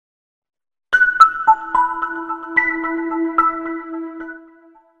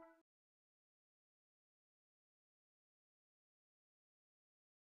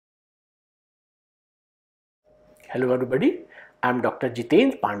Hello everybody, I am Dr.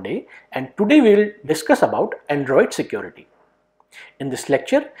 Jeetendra Pande and today we will discuss about Android security. In this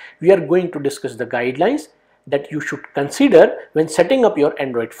lecture, we are going to discuss the guidelines that you should consider when setting up your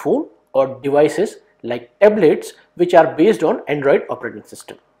Android phone or devices like tablets which are based on Android operating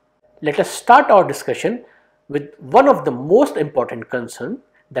system. Let us start our discussion with one of the most important concerns,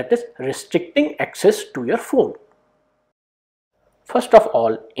 that is restricting access to your phone. First of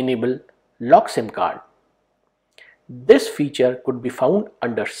all, enable lock SIM card. This feature could be found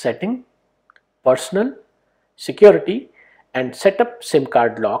under Setting, Personal, Security and Setup SIM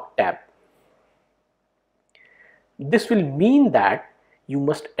card lock tab. This will mean that you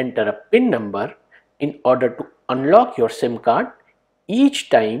must enter a PIN number in order to unlock your SIM card each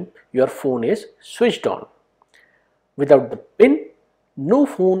time your phone is switched on. Without the PIN, no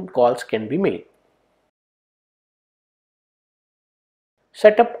phone calls can be made.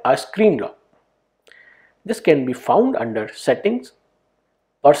 Set up a screen lock. This can be found under Settings,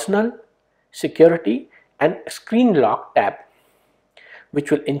 Personal, Security and Screen Lock tab, which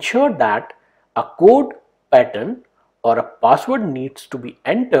will ensure that a code, pattern or a password needs to be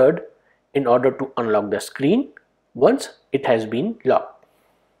entered in order to unlock the screen once it has been locked.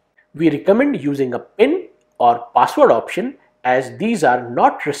 We recommend using a PIN or password option as these are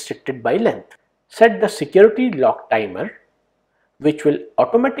not restricted by length. Set the security lock timer, which will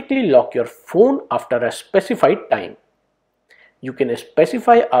automatically lock your phone after a specified time. You can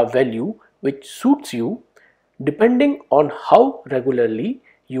specify a value which suits you depending on how regularly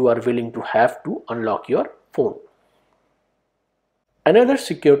you are willing to have to unlock your phone. Another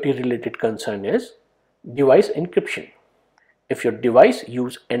security related concern is device encryption. If your device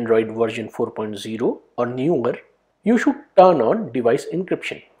uses Android version 4.0 or newer, you should turn on device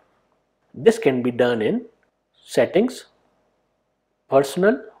encryption. This can be done in Settings,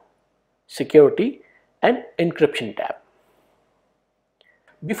 Personal, Security and Encryption tab.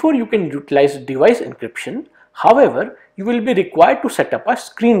 Before you can utilize device encryption, however, you will be required to set up a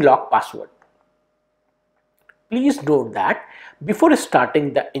screen lock password. Please note that before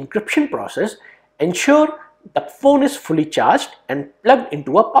starting the encryption process, ensure the phone is fully charged and plugged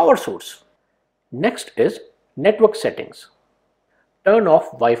into a power source. Next is network settings. Turn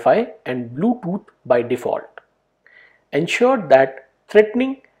off Wi-Fi and Bluetooth by default. Ensure that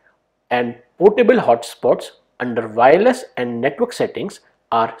threatening and portable hotspots under wireless and network settings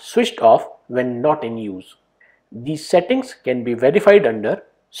are switched off when not in use. These settings can be verified under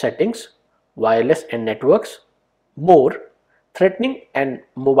Settings, Wireless and Networks, More, Threatening and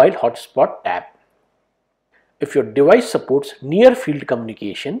Mobile Hotspot tab. If your device supports near field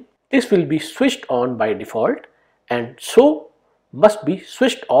communication, this will be switched on by default and so must be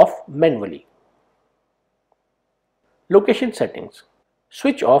switched off manually. Location settings.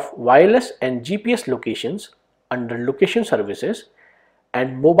 Switch off wireless and GPS locations under Location Services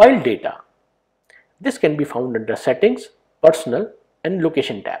and Mobile Data. This can be found under Settings, Personal and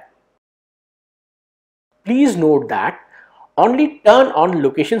Location tab. Please note that only turn on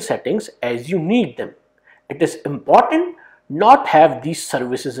location settings as you need them. It is important not have these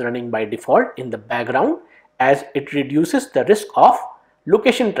services running by default in the background as it reduces the risk of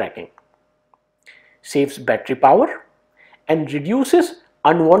location tracking, saves battery power and reduces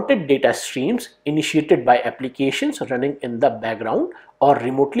unwanted data streams initiated by applications running in the background or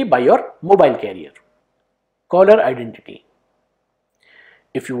remotely by your mobile carrier. Caller identity.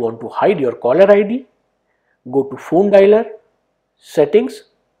 If you want to hide your caller ID, go to Phone Dialer, Settings,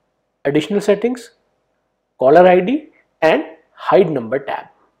 Additional Settings, Caller ID and Hide Number tab.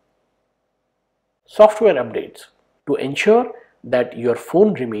 Software updates. To ensure that your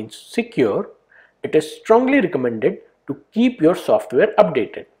phone remains secure, it is strongly recommended to keep your software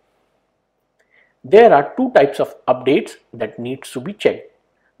updated. There are two types of updates that needs to be checked.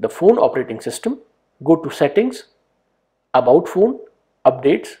 The phone operating system, go to Settings, About Phone,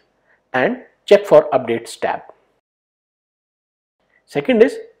 Updates and Check for Updates tab. Second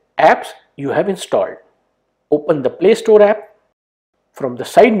is apps you have installed. Open the Play Store app. From the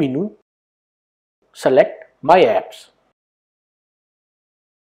side menu, select My Apps.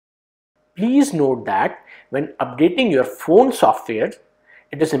 Please note that when updating your phone software,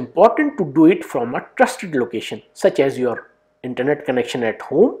 it is important to do it from a trusted location such as your internet connection at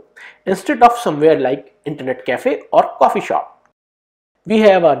home instead of somewhere like internet cafe or coffee shop. We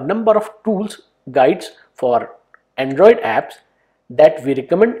have a number of tools, guides for Android apps that we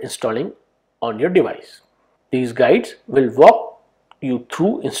recommend installing on your device. These guides will walk you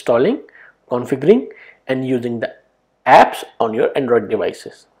through installing, configuring and using the apps on your Android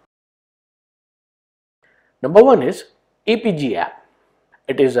devices. Number one is APG app.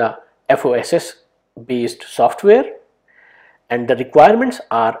 It is a FOSS based software, and the requirements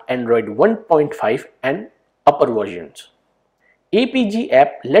are Android 1.5 and upper versions. APG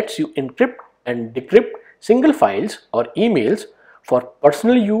app lets you encrypt and decrypt single files or emails for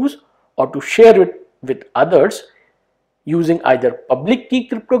personal use or to share it with others using either public key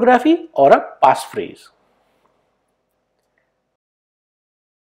cryptography or a passphrase.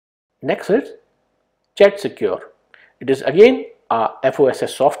 Next is Chat Secure. It is again a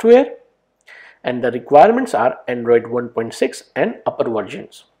FOSS software and the requirements are Android 1.6 and upper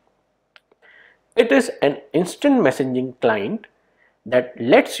versions. It is an instant messaging client that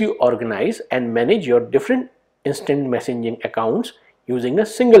lets you organize and manage your different instant messaging accounts using a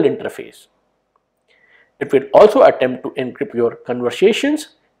single interface. It will also attempt to encrypt your conversations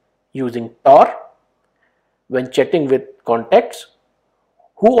using Tor when chatting with contacts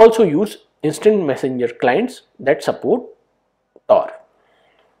who also use instant messenger clients that support Tor.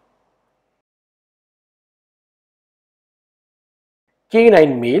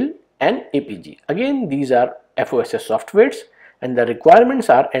 K9 Mail and APG. Again, these are FOSS softwares and the requirements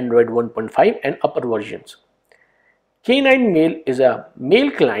are Android 1.5 and upper versions. K9 Mail is a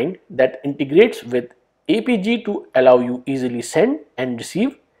mail client that integrates with APG to allow you easily send and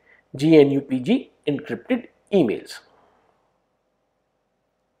receive GNUPG encrypted emails.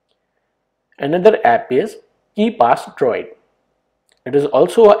 Another app is KeyPass Droid. It is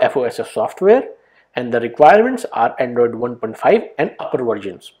also a FOSS software and the requirements are Android 1.5 and upper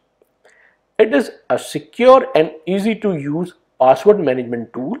versions. It is a secure and easy to use password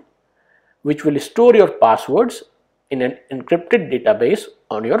management tool which will store your passwords in an encrypted database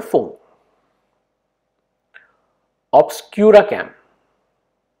on your phone. ObscuraCam.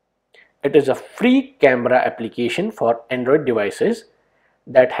 It is a free camera application for Android devices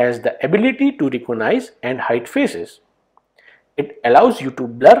that has the ability to recognize and hide faces. It allows you to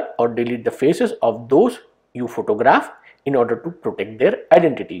blur or delete the faces of those you photograph in order to protect their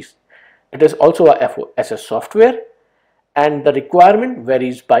identities. It is also a FOSS software and the requirement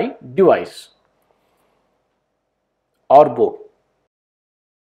varies by device. Orbot.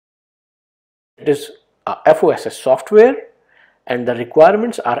 It is a FOSS software and the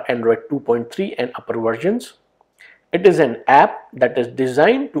requirements are Android 2.3 and upper versions. It is an app that is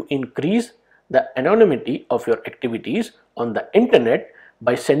designed to increase the anonymity of your activities on the internet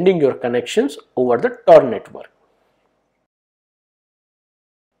by sending your connections over the Tor network.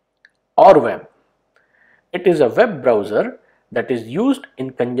 OrWeb. It is a web browser that is used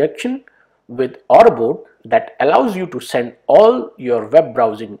in conjunction with Orbot that allows you to send all your web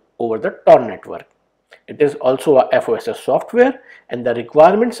browsing over the Tor network. It is also a FOSS software and the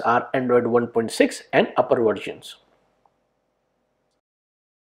requirements are Android 1.6 and upper versions.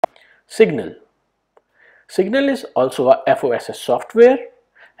 Signal. Signal is also a FOSS software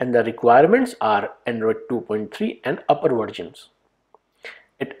and the requirements are Android 2.3 and upper versions.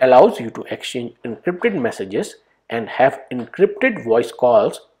 It allows you to exchange encrypted messages and have encrypted voice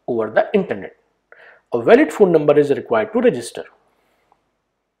calls over the internet. A valid phone number is required to register.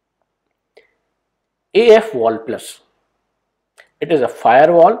 AF-Wall Plus. It is a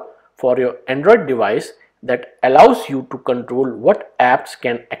firewall for your Android device that allows you to control what apps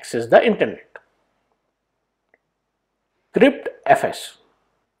can access the internet. CryptFS.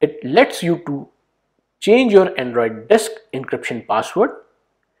 It lets you to change your Android disk encryption password,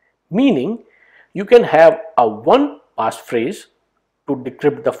 meaning you can have a one passphrase to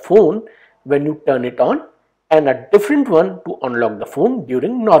decrypt the phone when you turn it on and a different one to unlock the phone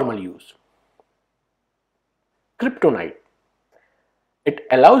during normal use. Kryptonite. It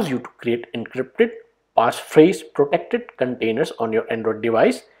allows you to create encrypted passphrase protected containers on your Android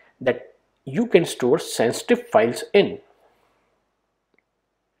device that you can store sensitive files in.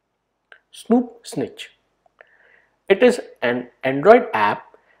 Snoop Snitch. It is an Android app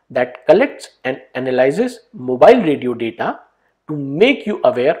that collects and analyzes mobile radio data to make you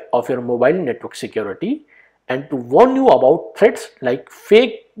aware of your mobile network security and to warn you about threats like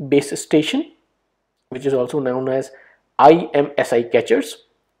fake base station, which is also known as IMSI catchers,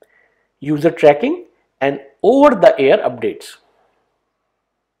 user tracking and over-the-air updates.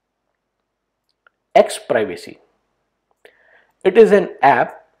 X-Privacy. It is an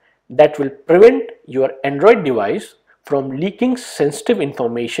app that will prevent your Android device from leaking sensitive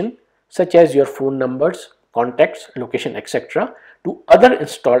information such as your phone numbers, contacts, location, etc. to other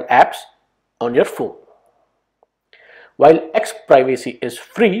installed apps on your phone. While X-Privacy is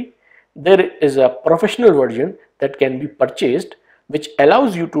free, there is a professional version that can be purchased which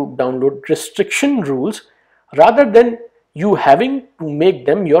allows you to download restriction rules rather than you having to make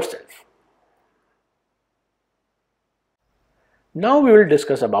them yourself. Now we will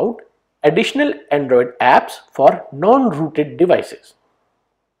discuss about additional Android apps for non-rooted devices.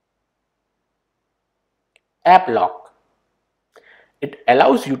 App Lock. It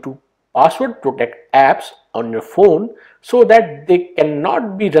allows you to password protect apps on your phone so that they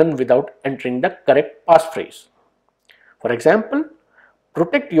cannot be run without entering the correct passphrase. For example,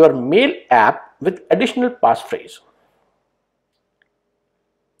 protect your mail app with additional passphrase.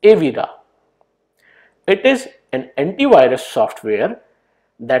 Avira. It is an antivirus software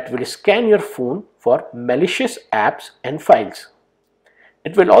that will scan your phone for malicious apps and files.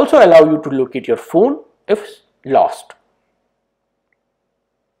 It will also allow you to locate your phone if lost.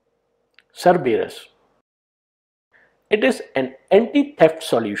 Cerberus. It is an anti-theft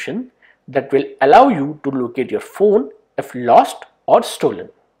solution that will allow you to locate your phone if lost or stolen.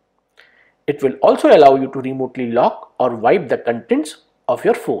 It will also allow you to remotely lock or wipe the contents of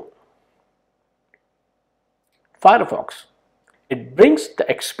your phone. Firefox. It brings the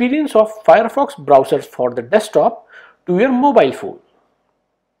experience of Firefox browsers for the desktop to your mobile phone.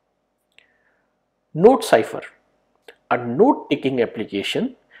 Note Cipher, a note-taking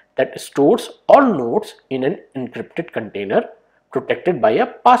application that stores all notes in an encrypted container protected by a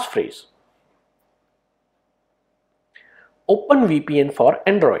passphrase. OpenVPN for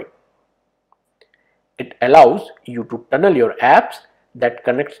Android. It allows you to tunnel your apps that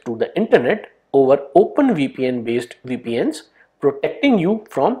connects to the internet over OpenVPN based VPNs, protecting you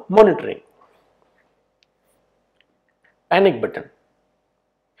from monitoring. Panic button.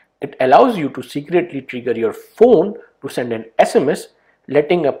 It allows you to secretly trigger your phone to send an SMS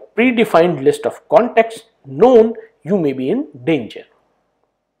letting a predefined list of contacts know you may be in danger.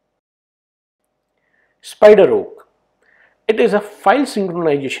 SpiderOak. It is a file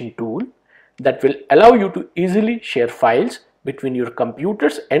synchronization tool that will allow you to easily share files between your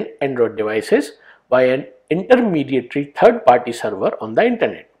computers and Android devices via an intermediary third-party server on the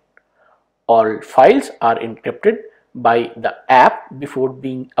internet. All files are encrypted by the app before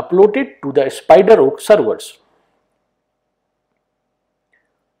being uploaded to the SpiderOak servers.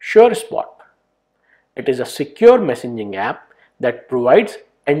 SureSpot. It is a secure messaging app that provides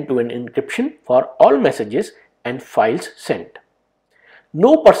end-to-end encryption for all messages and files sent.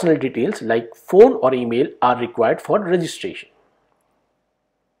 No personal details like phone or email are required for registration.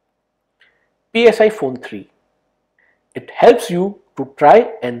 PSI Phone 3. It helps you to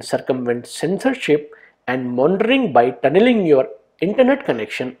try and circumvent censorship and monitoring by tunneling your internet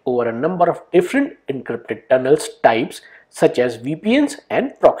connection over a number of different encrypted tunnels types such as VPNs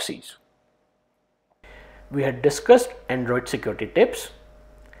and proxies. We had discussed Android security tips.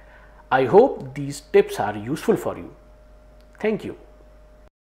 I hope these tips are useful for you. Thank you.